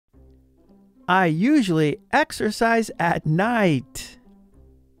I usually exercise at night.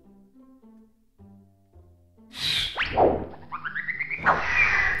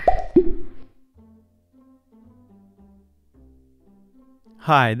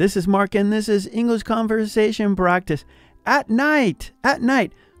 Hi, this is Mark and this is English Conversation Practice at night,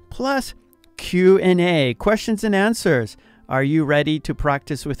 plus Q&A, questions and answers. Are you ready to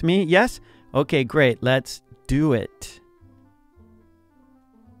practice with me? Yes? Okay, great. Let's do it.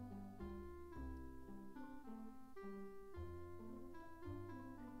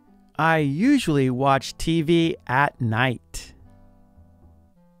 I usually watch TV at night.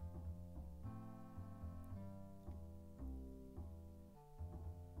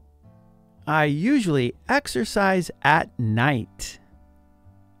 I usually exercise at night.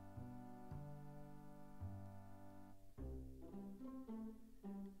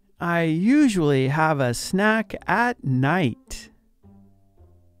 I usually have a snack at night.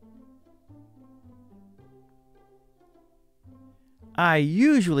 I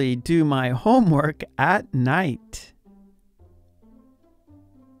usually do my homework at night.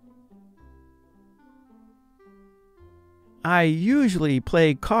 I usually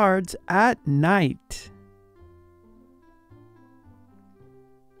play cards at night.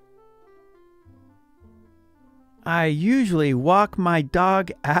 I usually walk my dog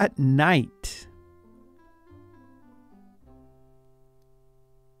at night.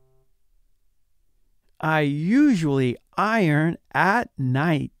 I usually iron at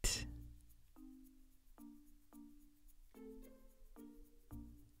night.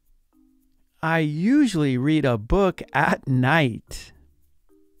 I usually read a book at night.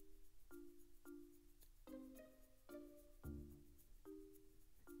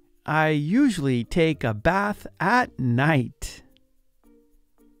 I usually take a bath at night.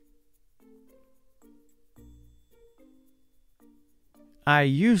 I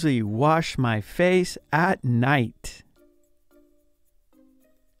usually wash my face at night.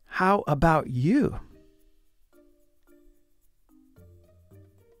 How about you?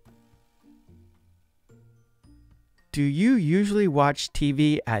 Do you usually watch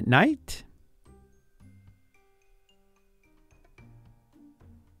TV at night?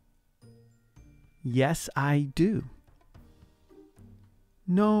 Yes, I do.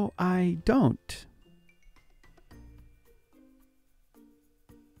 No, I don't.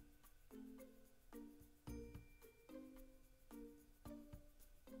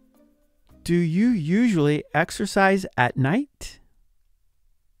 Do you usually exercise at night?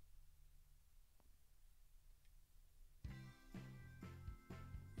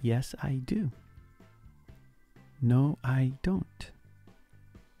 Yes, I do. No, I don't.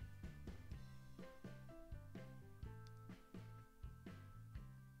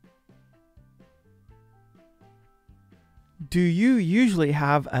 Do you usually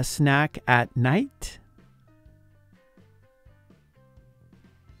have a snack at night?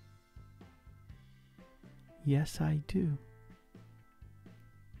 Yes, I do.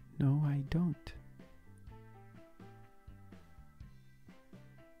 No, I don't.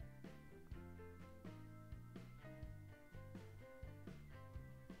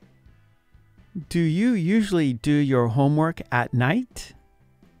 Do you usually do your homework at night?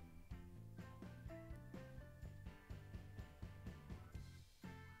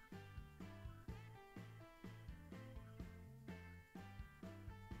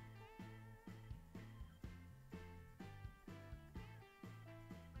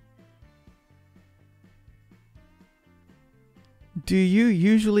 Do you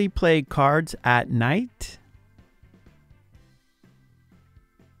usually play cards at night?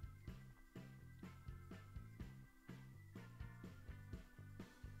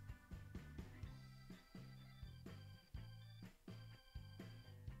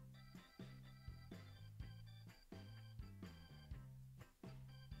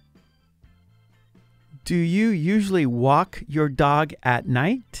 Do you usually walk your dog at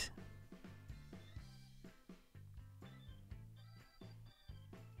night?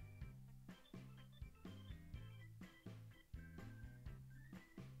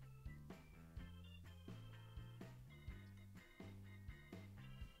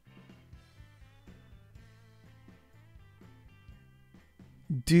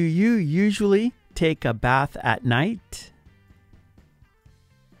 Do you usually take a bath at night?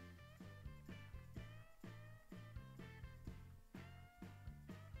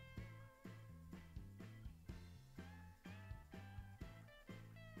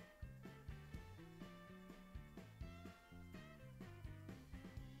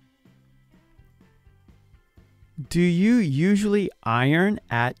 Do you usually iron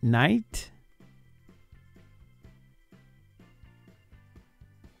at night?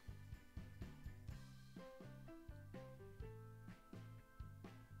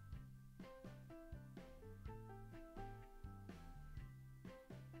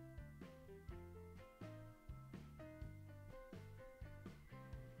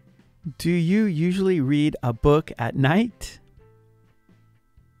 Do you usually read a book at night?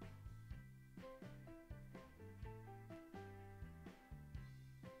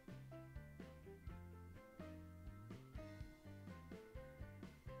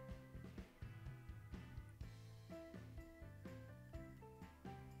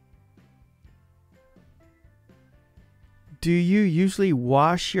 Do you usually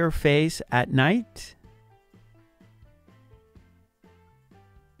wash your face at night?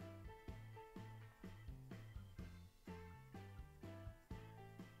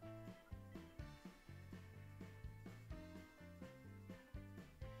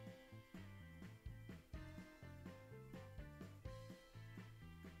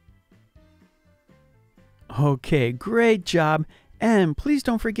 Okay, great job. And please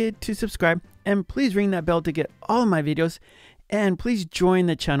don't forget to subscribe, and please ring that bell to get all of my videos, and please join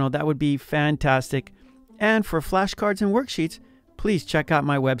the channel. That would be fantastic. And for flashcards and worksheets, please check out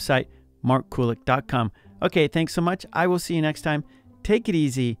my website, markkulek.com. Okay, thanks so much. I will see you next time. Take it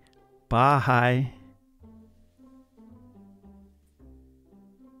easy. Bye.